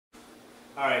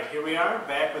Alright, here we are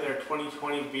back with our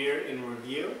 2020 beer in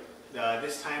review.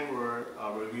 This time we're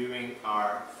reviewing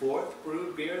our fourth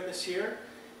brewed beer this year.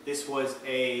 This was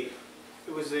a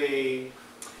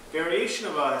variation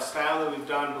of a style that we've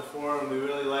done before, and we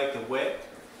really like the Wit.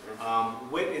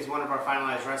 Wit is one of our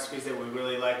finalized recipes that we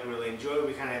really like, really enjoy.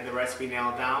 We kind of had the recipe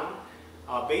nailed down.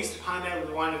 Based upon that,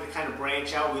 we wanted to kind of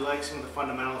branch out. We like some of the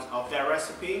fundamentals of that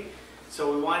recipe,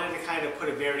 so we wanted to kind of put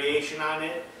a variation on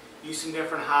it, use some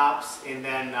different hops, and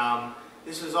then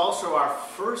this was also our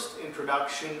first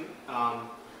introduction,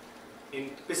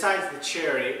 besides the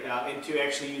cherry, into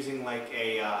actually using like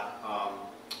a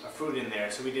fruit in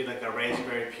there. So we did like a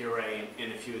raspberry puree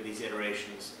in a few of these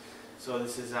iterations. So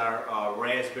this is our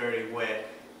raspberry Wit,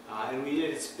 and we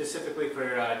did it specifically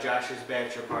for Josh's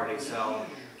bachelor party. So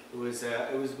we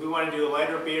wanted to do a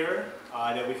lighter beer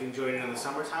that we can enjoy in the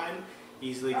summertime,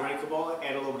 easily drinkable,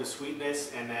 add a little bit of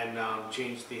sweetness, and then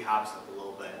change the hops up a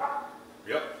little bit.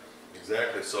 Yep,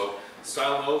 exactly. So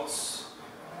style notes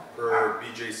for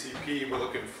BJCP, we're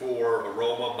looking for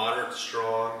aroma moderate to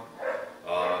strong,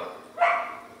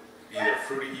 either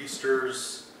fruity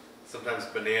Easters, sometimes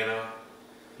banana.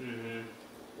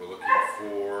 We're looking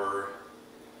for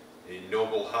a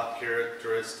noble hop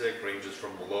characteristic, ranges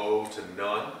from low to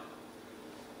none.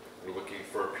 We're looking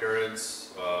for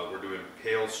appearance. We're doing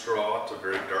pale straw to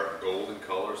very dark golden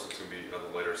color, so it's going to be on the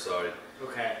lighter side.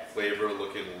 Okay. Flavor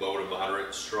looking low to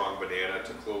moderate, strong banana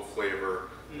to clove flavor.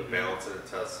 The balance and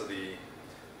intensity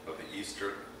of the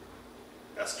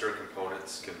ester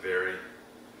components can vary.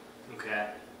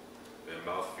 Okay. And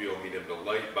mouthfeel, medium to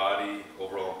light, body,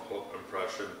 overall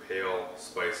impression, pale,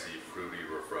 spicy, fruity,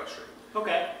 refreshing.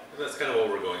 Okay. And that's kind of what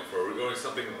we're going for. We're going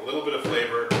something, a little bit of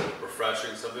flavor,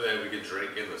 refreshing, something that we can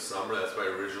drink in the summer. That's why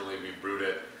originally we brewed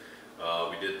it.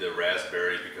 We did the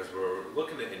raspberry because we're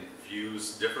looking to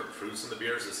infuse different fruits in the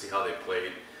beers to see how they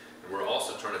played. And we're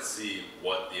also trying to see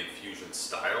what the infusion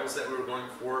styles that we were going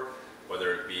for,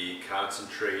 whether it be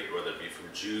concentrate, whether it be from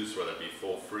juice, whether it be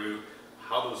full fruit,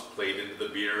 how those played into the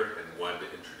beer and when to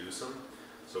introduce them.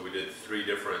 So we did two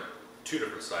different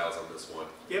styles on this one.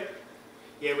 Yep.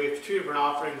 Yeah, we have two different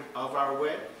offerings of our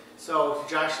Wit. So to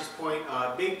Josh's point,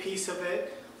 a big piece of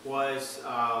it was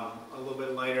a little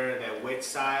bit lighter, that Wit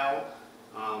style,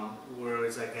 where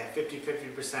it's like a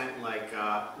 50-50%, like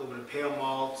a little bit of pale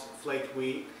malt, flaked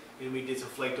wheat, and we did some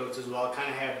flaked oats as well. Kind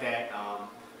of have that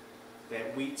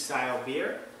that wheat style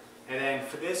beer. And then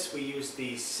for this, we used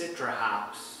the Citra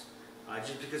hops.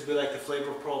 Just because we like the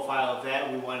flavor profile of that,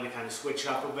 we wanted to kind of switch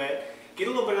it up a bit, get a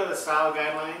little bit of the style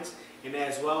guidelines, and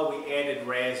as well we added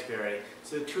raspberry.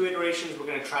 So the two iterations we're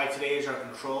going to try today is our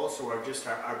control, so we're just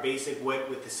our basic Wit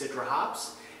with the Citra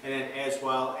hops, and then as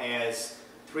well as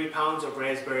 3 pounds of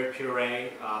raspberry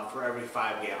puree for every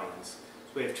 5 gallons.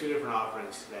 So we have two different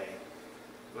offerings today.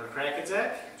 You want to crack it,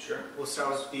 Zach? Sure. We'll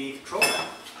start with the control.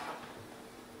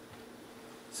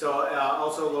 So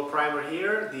also a little primer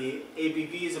here. The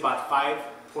ABV is about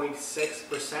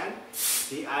 5.6%.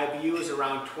 The IBU is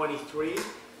around 23,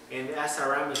 and the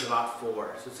SRM is about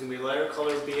 4. So it's going to be a lighter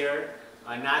colored beer,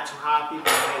 not too hoppy, but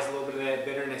it has a little bit of that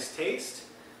bitterness taste,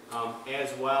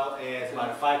 as well as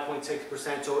about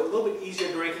 5.6%. So a little bit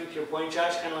easier drinking, to your point,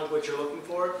 Josh, kind of like what you're looking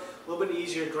for. A little bit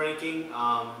easier drinking,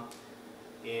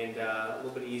 and a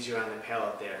little bit easier on the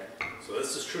palate there. So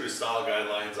this is true to style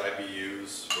guidelines,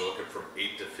 IBUs. We're looking from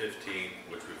 8 to 15,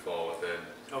 which we fall within.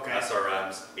 Okay.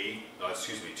 SRMs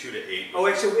 2 to 8. Oh,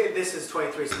 actually, this is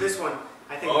 23. So this one,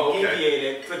 I think we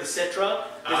deviated for the Citra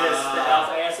because the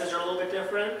alpha acids are a little bit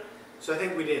different. So I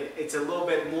think we did. It's a little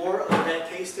bit more of that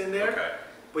taste in there. Okay.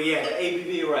 But yeah, the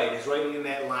ABV is right in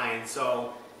that line.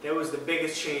 So that was the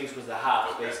biggest change, was the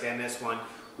hops based on this one.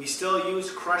 We still use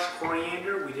crushed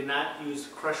coriander. We did not use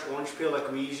crushed orange peel like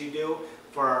we usually do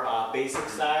for our basic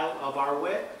style of our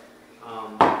Wit.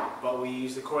 But we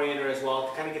use the coriander as well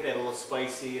to kind of get that little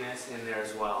spiciness in there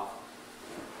as well.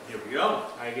 Here we go.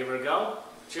 All right, give it a go.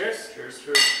 Cheers. Cheers.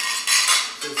 Cheers.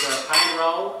 This is Pine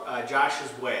Row,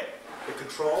 Josh's Wit. The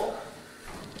control.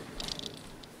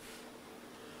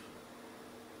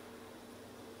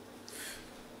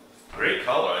 Great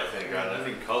color, I think. I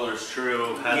think color's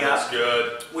true. Head looks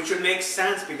good. Which would make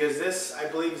sense because this, I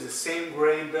believe, is the same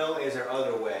grain bill as our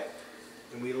other Wit.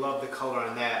 And we love the color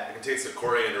on that. I can taste the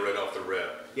coriander right off the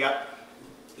rip. Yep.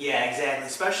 Yeah, exactly.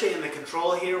 Especially in the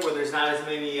control here, where there's not as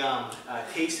many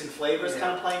taste and flavors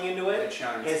kind of playing into it. It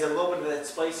has a little bit of that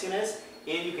spiciness,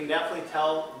 and you can definitely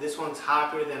tell this one's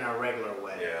hoppier than our regular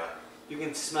Wit. Yeah. You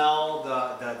can smell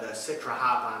the Citra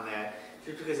hop on that,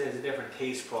 just because it has a different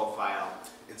taste profile.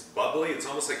 It's bubbly. It's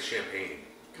almost like champagne,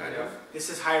 kind of. This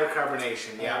is higher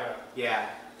carbonation. Yeah. Yeah.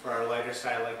 For our lighter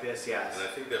style like this, yes. And I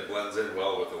think that blends in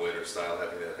well with the later style,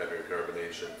 having that heavier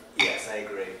carbonation. Yes, I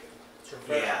agree. It's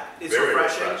refreshing. Yeah, it's Very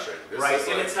refreshing. This Right, is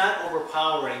and like- it's not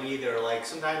overpowering either. Like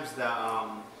sometimes the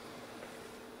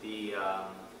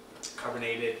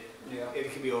carbonated,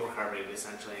 it can be overcarbonated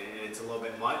essentially, and it's a little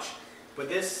bit much. But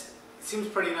this seems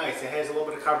pretty nice. It has a little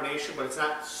bit of carbonation, but it's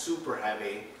not super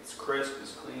heavy. It's crisp,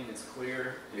 it's clean, it's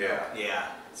clear. Yeah. Yeah,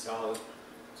 solid.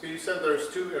 So you said there's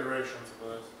 2 iterations of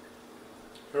this.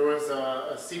 There was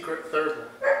a secret third one.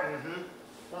 Mm-hmm.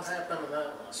 What happened to that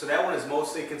one? So that one is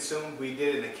mostly consumed. We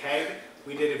did it in a keg.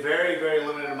 We did a very, very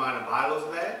limited amount of bottles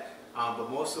of that, but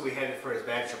mostly we had it for his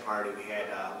bachelor party.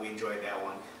 We enjoyed that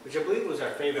one, which I believe was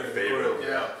our favorite of the group.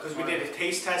 Yeah. Because we did a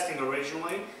taste testing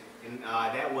originally, and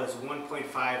that was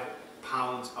 1.5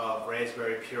 pounds of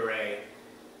raspberry puree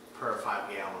per 5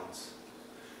 gallons.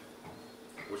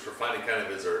 Which we're finding kind of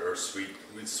is our sweet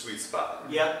spot.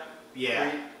 Yep.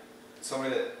 Yeah.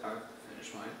 Somebody that, I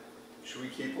finished mine. Should we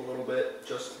keep a little bit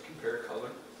just to compare color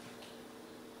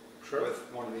Sure. with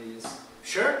one of these?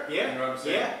 Sure. Yeah. You know what I'm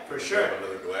saying? Yeah, for We sure. have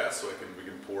another glass so we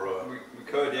can pour a. We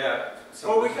could, yeah. Or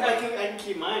Something I like- can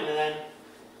keep mine, and then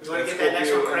you want to Let's get that go next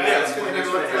do- one and cracked. yeah, And let's then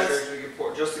do let's- next one, we can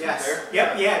pour, just to Yes. compare.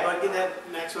 Yep. Yeah. But get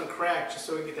that next one cracked, just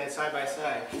so we can get that side by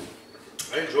side.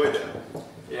 I enjoyed that.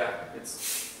 Yeah,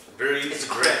 it's Very easy It's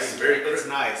to drink. crisp. Very It's crisp.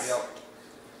 nice. yep.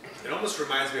 It almost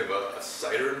reminds me of a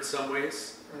cider in some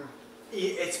ways.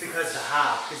 It's because the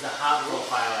hop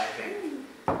profile, I think.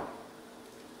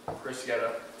 Chris, you got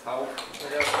a towel?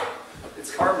 Yeah.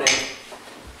 It's carbonated.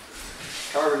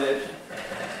 Carbonated.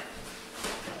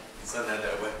 Send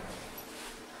that way.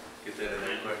 Get that in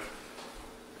there quick.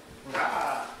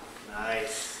 Ah,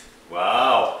 nice.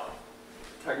 Wow.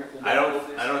 Technical I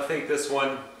difficulties. don't think this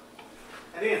one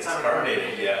I think it's is on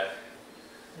carbonated yet.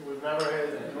 We've never had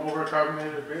an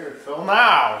overcarbonated beer. Till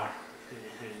now.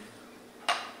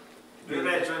 Maybe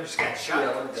that one just got shut. Yeah,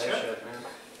 look at that Shut. shit,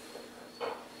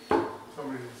 man.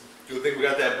 Somebody's. Good thing we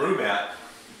got that brew mat.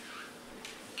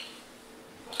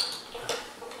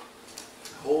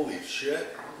 Holy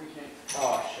shit.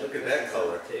 Oh shit. Look at that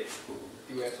color. Tape.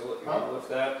 Do we have to Huh? lift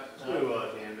that? We will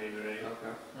again, maybe, right?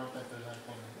 Okay. I don't think there's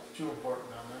anything too important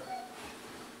on that.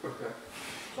 Okay.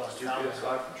 So I Just found it.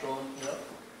 PS5 controlling? Yep.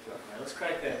 Alright, let's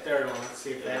crack that third one. Let's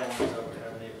see if that one's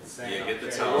overcarbonated the same. Yeah, get the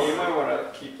Okay. towel. Well, you might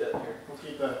want to keep that here. We'll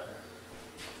keep that there.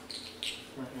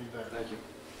 Might need that. Thank you.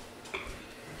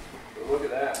 But look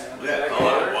at that, man. Look Yeah, at that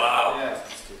color. color. Wow. Yeah.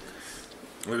 Let's do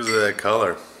this. Look at that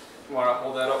color. You want to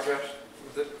hold that up, Josh?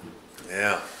 With it?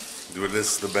 Yeah. Do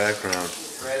this in the background.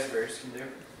 Raspberries can do.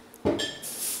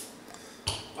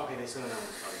 Okay, this one was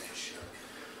probably just shook.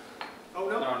 Oh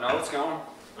no, No, no, it's going.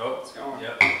 Oh. It's going.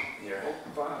 Yep. Here.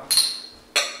 Oh, wow.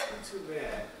 not too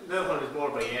bad. The other one is more,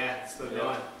 but yeah, it's still Yeah.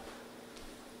 going.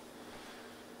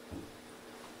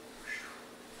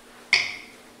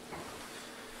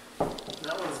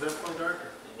 That one's definitely darker.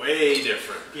 Way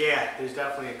different. Yeah, there's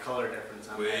definitely a color difference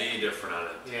on Way different on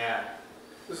it. that. Yeah.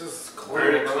 This is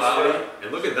Very clear. cloudy.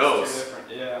 And look at It's two those. different.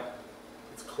 Yeah.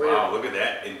 It's clear. Wow, look at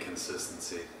that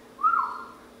inconsistency.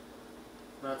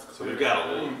 That's So clear. we've got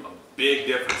a big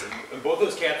difference. And both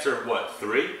those caps are what,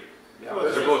 3? Yeah. Well,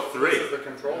 this They're is- both 3. This is the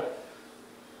control.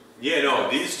 Yeah, no,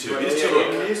 these two. Right, These yeah, two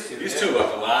look. these These two, two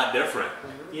look a lot different.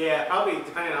 Yeah, probably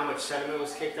depending on how much sediment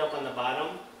was kicked up on the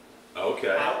bottom. Okay.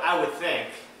 I would think.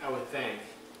 I would think.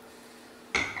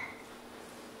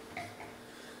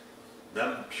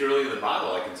 Then purely in the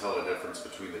bottle, I can tell the difference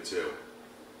between the two.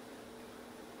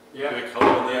 Yeah. Look at the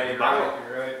color in Yeah, the you're bottle. right.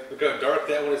 You're right. Look how dark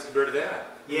that one is compared to that.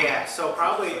 Yeah, so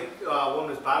probably one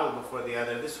was bottled before the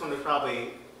other. This one was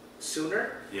probably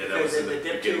sooner. Yeah, that because was in the the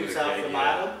dip beginning tubes of the off keg, the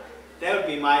yeah. bottom. That would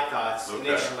be my thoughts Okay.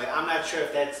 initially. I'm not sure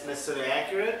if that's necessarily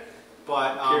accurate,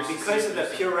 but Curious to because see of the if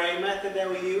there's puree method that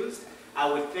we used,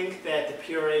 I would think that the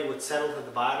puree would settle to the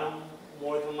bottom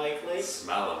more than likely. The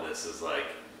smell of this is like,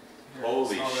 Here,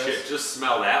 holy smell shit, this. just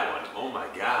smell that one. Oh my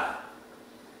god.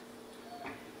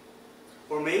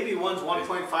 Or maybe one's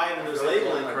 1.5 and it was I feel like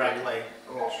labeling one might correctly.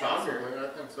 A little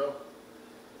stronger. I think so.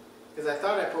 Because I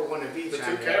thought I put one of each The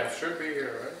on two here. caps should be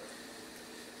here, right?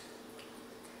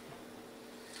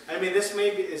 I mean, this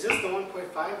may be, is this the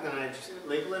 1.5? Then I just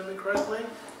labeled them incorrectly?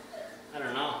 I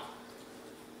don't know.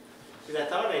 Because I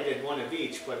thought I did one of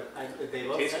each, but they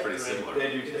both Tastes said pretty three. similar.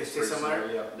 They do Did they taste say pretty similar?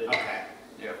 similar. Yeah. They do. Okay.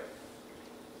 Yep.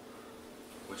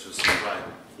 Which was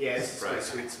surprising. Yeah, this is pretty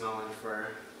Surprising. sweet smelling for,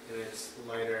 and it's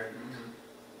lighter. Mm-hmm.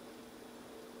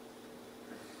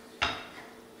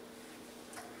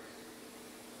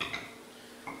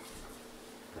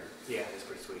 Yeah, it's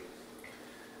pretty sweet.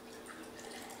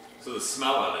 So the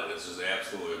smell on it is just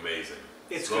absolutely amazing.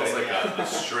 It's Smells good, like yeah. a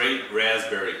straight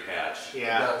raspberry patch.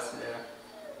 Yeah. It does, yeah.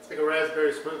 like a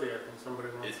raspberry smoothie, I think somebody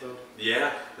wants to.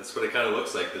 Yeah, that's what it kind of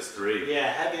looks like, this 3.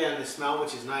 Yeah, heavy on the smell,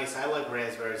 which is nice. I like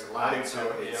raspberries a lot. I think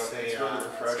so. It's, It's a, really It's got a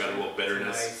refreshing. little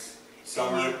bitterness. nice.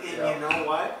 Summer, And you know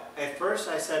what? At first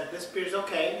I said this beer's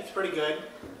okay, it's pretty good.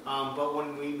 But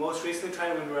when we most recently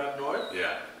tried it when we were up north,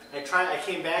 Yeah. I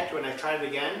came back to it and I tried it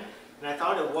again, and I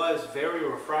thought it was very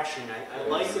refreshing. I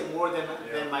liked it more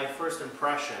than my first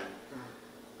impression.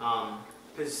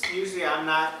 Because usually I'm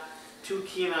not too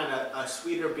keen on a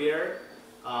sweeter beer,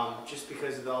 just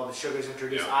because of all the sugars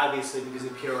introduced, obviously because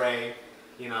of puree,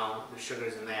 you know, the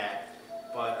sugars in that.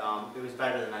 But it was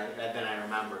better than I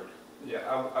remembered. Yeah,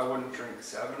 I wouldn't drink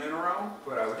 7 in a row,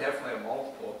 but I would definitely have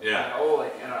multiple. Yeah. You know,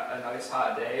 like in a nice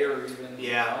hot day or even,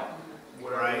 you know,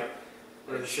 whatever. Right.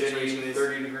 Or Like the situation shitty is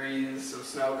 30 degrees of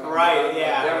snow coming Right, down,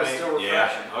 yeah, that was right. still Yeah.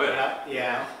 refreshing. Oh yeah.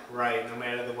 yeah, right. No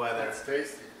matter the weather. That's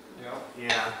tasty. Yeah.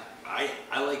 Yeah.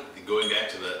 I like going back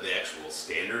to the actual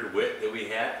standard wit that we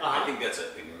had. I think that's an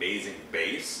amazing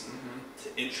base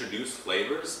to introduce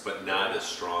flavors, but not as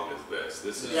strong as this.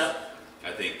 This is,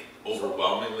 I think,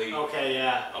 overwhelmingly Okay.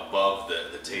 Yeah. above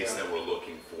the taste that we're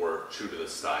looking for, true to the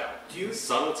style. Do you? The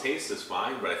subtle taste is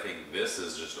fine, but I think this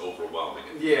is just overwhelming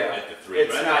at the 3.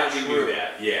 It's but not I think we true. do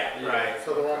that. Yeah. Right.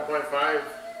 So the 1.5.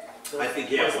 I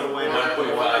think, yeah, Was the winner.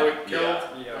 1.5, we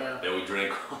killed. Yeah. that we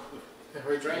drank. Yeah,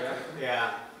 we drank Yeah. it.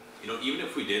 Yeah. You know, even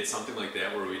if we did something like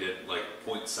that where we did like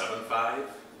 0.75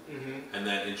 and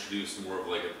then introduced more of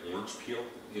like an orange peel,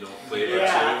 you know, flavor Yeah,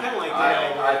 I too. kind of like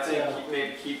that. I idea, think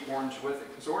maybe keep orange with it,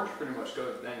 because orange pretty much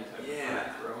goes with any type of fruit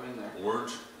you throw in there.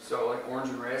 Orange. So like orange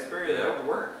and raspberry, that would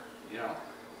work, you know?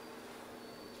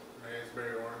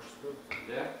 Raspberry orange smoothie.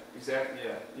 Yeah, exactly,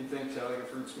 yeah. You think like a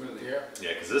fruit smoothie. Yeah.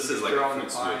 Yeah, because this is like Throw a in fruit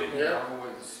the pine, smoothie. you Yeah. know,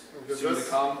 it's Because soon to this,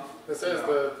 come. this is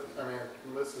Yeah. I mean,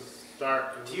 this is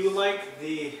dark. Do you like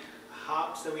the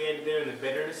hops that we added there and the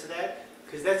bitterness of that?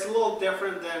 Because that's a little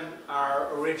different than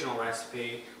our original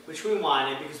recipe, which we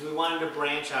wanted because we wanted to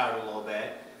branch out a little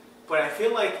bit. But I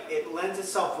feel like it lends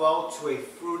itself well to a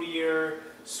fruitier,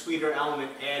 sweeter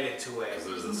element added to it. Because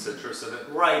there's the citrus in it.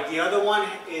 Right, the other one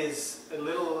is a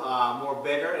little more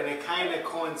bitter, and it kind of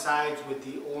coincides with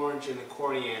the orange and the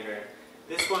coriander.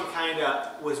 This one kind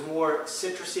of was more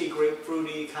citrusy,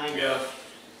 grapefruity kind of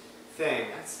thing.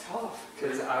 That's tough,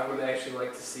 because I would actually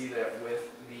like to see that with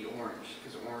the orange,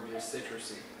 because orange is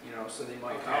citrusy, you know, so they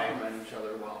might complement each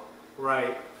other well.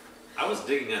 Right. I was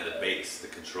digging at the base, the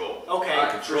control. Okay. The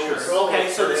control for is- sure. Okay,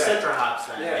 so the Yeah. citra hops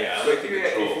then. Yeah, I so like if the you,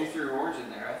 control. if you threw orange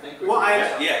in there, I think we Well, could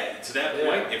I- Yeah, to that Yeah.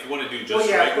 point, if you want to do Well, just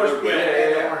yeah, of course, regular yeah,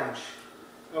 wit, the orange.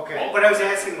 Okay, Well, but I was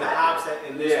asking the hops that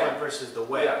in this Yeah. one versus the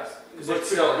wet. Yes. Because But it's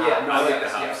still, still yeah, hot. no, I like yes, the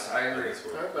hops. yes, I agree. This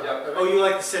one. Yep. Oh, you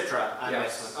like the citra on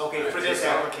Yes. this one? Okay, I for think this so.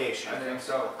 application. I think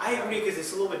so. I agree because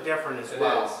it's a little bit different as It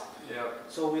well. is. Yep.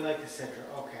 So we like the citra.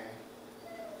 Okay.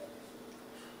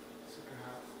 Citra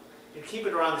hop. And keep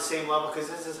it around the same level because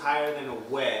this is higher than a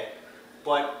wet,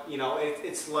 but you know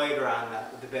it's lighter on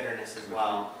the bitterness as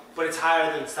well. But it's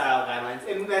higher than style guidelines,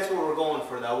 and that's what we're going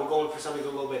for though. We're going for something a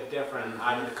little bit different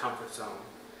out of the comfort zone.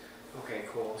 Okay,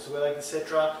 cool. So we like the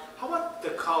citra. How about the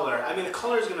color? I mean, the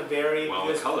color is going to vary. well, the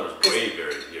because, color is way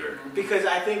varied here. because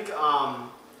I think,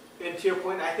 and to your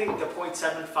point, I think the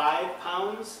 0.75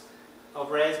 pounds of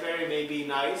raspberry may be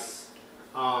nice.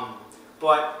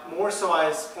 But more so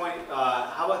as point,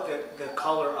 how about the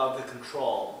color of the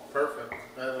control? Perfect.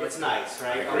 I like It's it. nice,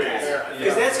 right? I agree. Okay. Yeah.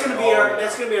 Because that's going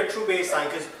to be our true baseline.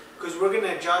 Because we're going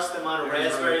to adjust the amount of It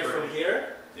is raspberry really from pretty.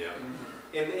 here. Yeah.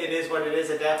 And it is what it is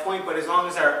at that point, but as long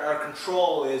as our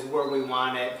control is where we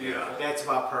want it, Yeah. that's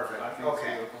about perfect. I think it's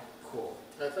Okay, beautiful. cool.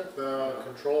 I think the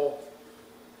control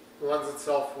lends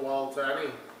itself well to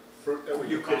any fruit that we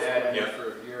You could add any Yeah.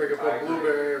 fruit. We could put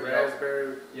blueberry, raspberry,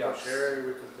 we could Yep. put cherry,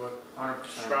 we could put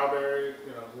 100%. strawberry,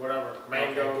 you know, whatever,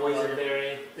 mango. Okay,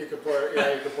 boysenberry. You could put,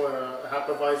 you could put a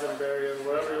Hefeweizenberry or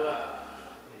whatever you want.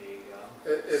 There you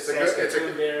go. It's a good,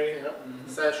 Saskatoonberry. yep, Mhm.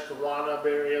 Saskatchewan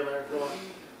berry in there if you want.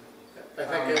 I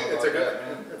think I don't know it's a about good, that,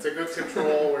 man. it's a good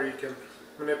control where you can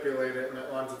manipulate it and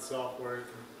it lends itself where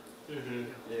you Mm-hmm.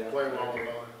 Yeah. can play well with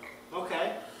all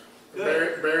Okay, that.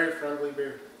 good. Berry friendly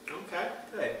beer. Okay,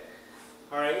 good.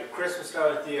 All right, Chris, we'll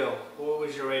start with you. What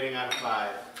was your rating out of 5?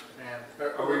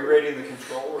 And Are we rating the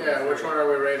control? Or Yeah, the which fruit? one are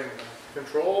we rating?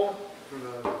 Control,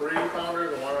 the 3-pounder,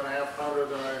 the 1.5 pounder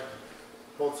that I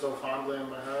hold so fondly in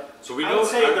my heart. So we I know would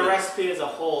say the recipe as a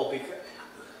whole, because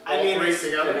I All mean, three it's-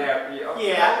 together.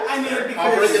 yeah, I mean,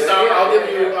 I'll break it because down. I'll give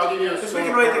you a because we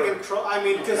can rate the score. control. I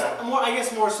mean, because Okay. more, I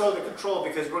guess more so the control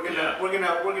because we're gonna Yeah. we're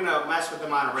gonna mess with the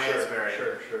amount of raspberry,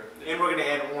 Sure. and we're gonna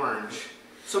add orange.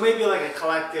 So maybe like a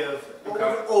collective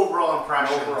Okay. overall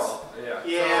impressions. Overall, yeah.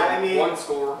 Yeah, So I mean- one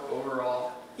score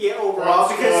overall. Yeah, overall,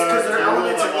 Front because score, there are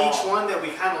elements of them each all. one that we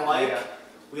kind of like. Yeah.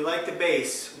 We like the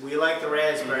base, we like the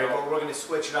raspberry, Yeah. but we're going to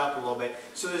switch it up a little bit.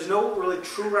 So there's no really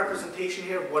true representation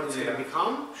here of what it's going Yeah. to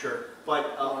become, Sure.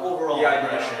 but overall Yeah,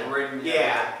 impression. right in the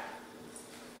Yeah.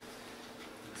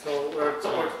 So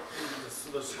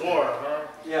the score, huh?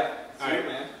 Yeah. Alright.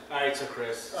 man. All right, so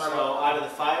Chris. Um, So out of the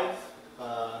five,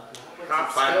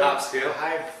 Hop Five scale? hop scale.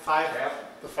 five.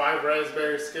 The 5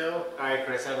 raspberry scale. All right,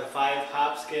 Chris. Out of the 5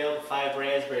 hop scale, 5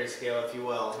 raspberry scale, if you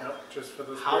will. Yep, just for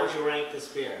this How beer. would you rank this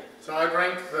beer? So I'd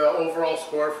rank the overall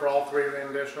score for all 3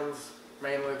 renditions,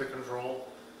 mainly the control.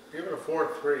 Give it a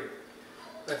 4.3.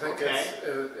 I think Okay.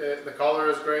 the color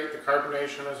is great, the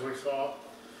carbonation as we saw.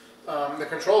 The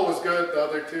control was good, the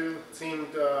other 2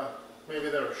 seemed,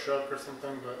 maybe they were shook or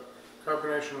something, but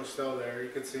carbonation was still there. You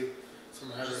could see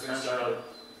some head Just retention. excited.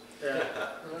 Yeah.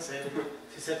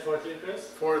 You said 4.3, Chris?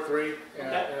 4.3, yeah,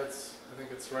 Okay. I think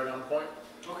it's right on point.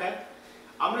 Okay.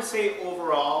 I'm gonna say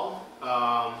overall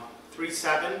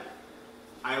 3.7.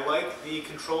 I like the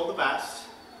control the best.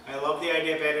 I love the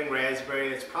idea of adding raspberry.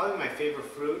 It's probably my favorite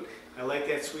fruit. I like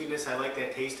that sweetness. I like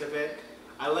that taste of it.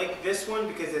 I like this one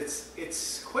because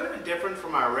it's quite a bit different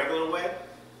from our regular wit,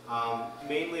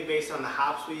 mainly based on the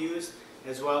hops we use,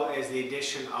 as well as the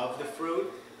addition of the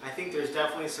fruit. I think there's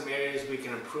definitely some areas we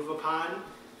can improve upon.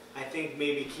 I think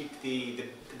maybe keep the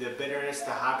bitterness,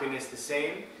 the hoppiness the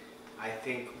same. I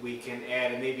think we can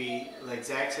add, and maybe, like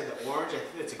Zach said, the orange. I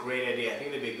think that's a great idea. I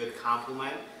think that'd be a good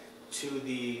complement to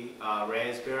the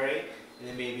raspberry, and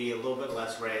then maybe a little bit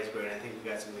less raspberry, and I think we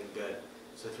got something good.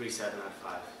 So 3.7 out of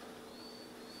 5.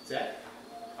 Zach?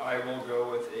 I will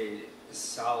go with a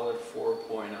solid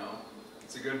 4.0.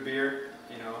 It's a good beer,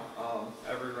 you know.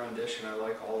 Every rendition, I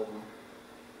like all of them.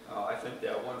 I think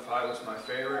that 1.5 was my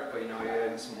favorite, but you know, you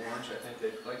add in some orange. I think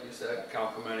they, like you said,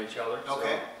 complement each other.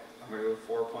 Okay. So I'm gonna go with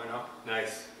 4.0.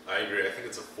 Nice. I agree. I think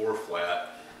it's a 4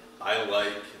 flat. I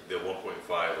like the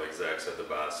 1.5, like Zach said, the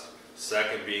best.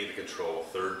 Second being the control,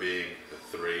 third being the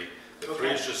 3. The 3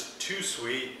 Okay. is just too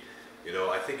sweet. You know,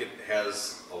 I think it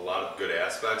has a lot of good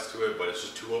aspects to it, but it's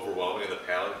just too overwhelming in the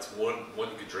palate. It's one you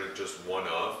could drink just one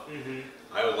of. Mm-hmm.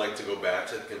 I would like to go back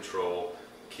to the control,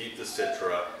 keep the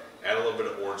Citra, add a little bit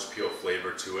of orange peel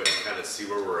flavor to it, and kind of see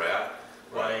where we're at.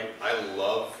 But Right. I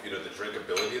love, you know, the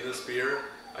drinkability of this beer.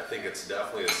 I think it's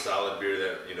definitely a solid beer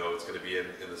that, you know, it's going to be in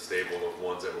the stable of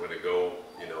ones that we're going to go,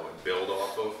 you know, and build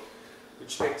off of. We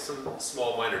just make some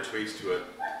small minor tweaks to it,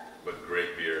 but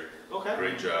great beer. Okay.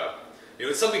 Great job. You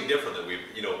know, it's something different that we've,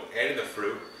 you know, adding the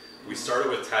fruit. We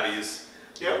started with Teddy's.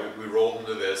 You know, we rolled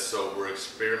into this, so we're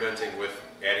experimenting with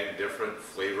adding different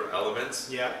flavor elements.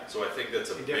 Yeah. So I think that's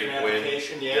a big Different win.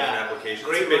 application, yeah. Different application.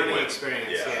 Great It's a big learning win. experience,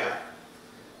 yeah.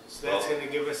 So that's Well- going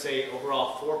to give us a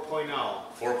overall 4.0.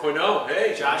 4.0.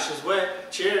 Hey. Josh's Wit.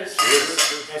 Cheers.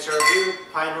 Cheers. That's our review.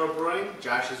 Pine Road Brewing.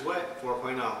 Josh's Wit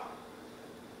 4.0.